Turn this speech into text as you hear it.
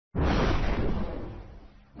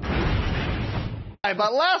lie.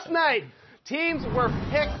 But last night, teams were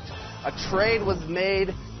picked. A trade was made.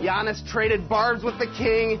 Giannis traded barbs with the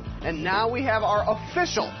king. And now we have our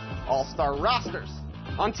official all-star rosters.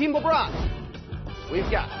 On Team LeBron, we've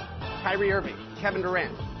got Kyrie Irving, Kevin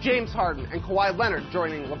Durant, James Harden, and Kawhi Leonard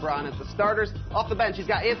joining LeBron as the starters. Off the bench, he's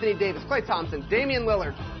got Anthony Davis, Klay Thompson, Damian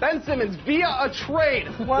Lillard, Ben Simmons via a trade,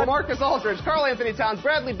 LaMarcus Aldridge, Karl Anthony Towns,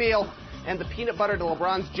 Bradley Beal, and the peanut butter to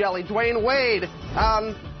LeBron's jelly, Dwayne Wade.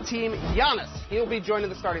 On Team Giannis, he'll be joined in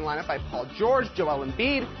the starting lineup by Paul George, Joel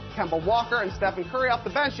Embiid, Kemba Walker, and Stephen Curry. Off the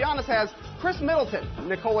bench, Giannis has Chris Middleton,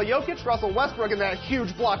 Nikola Jokic, Russell Westbrook in that huge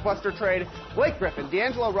blockbuster trade, Blake Griffin,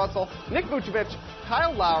 D'Angelo Russell, Nick Vucevic,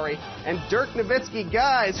 Kyle Lowry, and Dirk Nowitzki.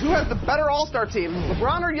 Guys, who has the better all-star team,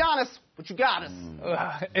 LeBron or Giannis? What you got us?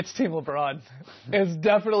 It's Team LeBron. It's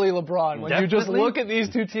definitely LeBron. When you just look at these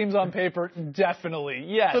two teams on paper, definitely,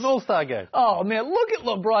 yes. It's an all-star game. Oh, man, look at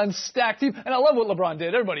LeBron's stacked team. And I love what LeBron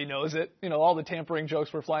did. Everybody knows it. You know, all the tampering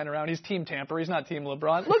jokes were flying around. He's Team Tamper. He's not Team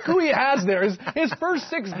LeBron. Look who he has there. His first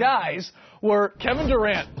 6 guys were Kevin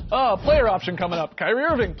Durant. Oh, player option coming up. Kyrie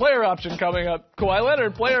Irving, player option coming up. Kawhi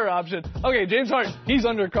Leonard, player option. Okay, James Harden, he's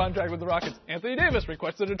under contract with the Rockets. Anthony Davis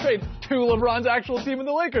requested a trade to LeBron's actual team in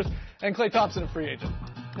the Lakers. And Klay Thompson, a free agent.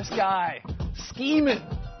 This guy, scheming.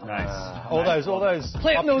 Nice. All those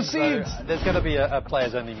planting those seeds. There's going to be a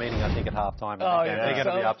players-only meeting, I think, at halftime. Oh, yeah. They're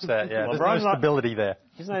going to be upset. Yeah, LeBron's there's no stability there.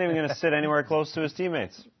 He's not even going to sit anywhere close to his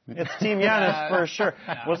teammates. It's Team Giannis for sure.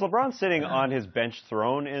 Was LeBron sitting on his bench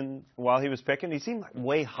throne while he was picking? He seemed like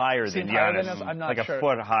way higher than Giannis. I'm not like sure. A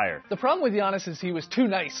foot higher. The problem with Giannis is he was too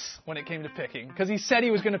nice when it came to picking. Because he said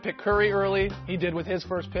he was going to pick Curry early. He did with his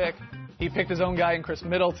first pick. He picked his own guy in Chris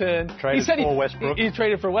Middleton. For Westbrook. He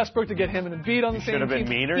traded for Westbrook to get him and Embiid on the same team. Should have been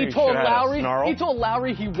meaner. He told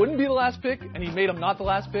Lowry he wouldn't be the last pick, and he made him not the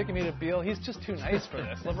last pick. He made it Beal. He's just too nice for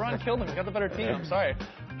this. LeBron killed him. He got the better team. I'm sorry.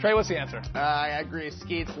 Trey, what's the answer? I agree,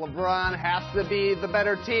 Skeets. LeBron has to be the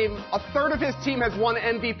better team. A third of his team has won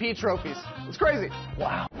MVP trophies. It's crazy.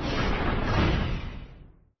 Wow.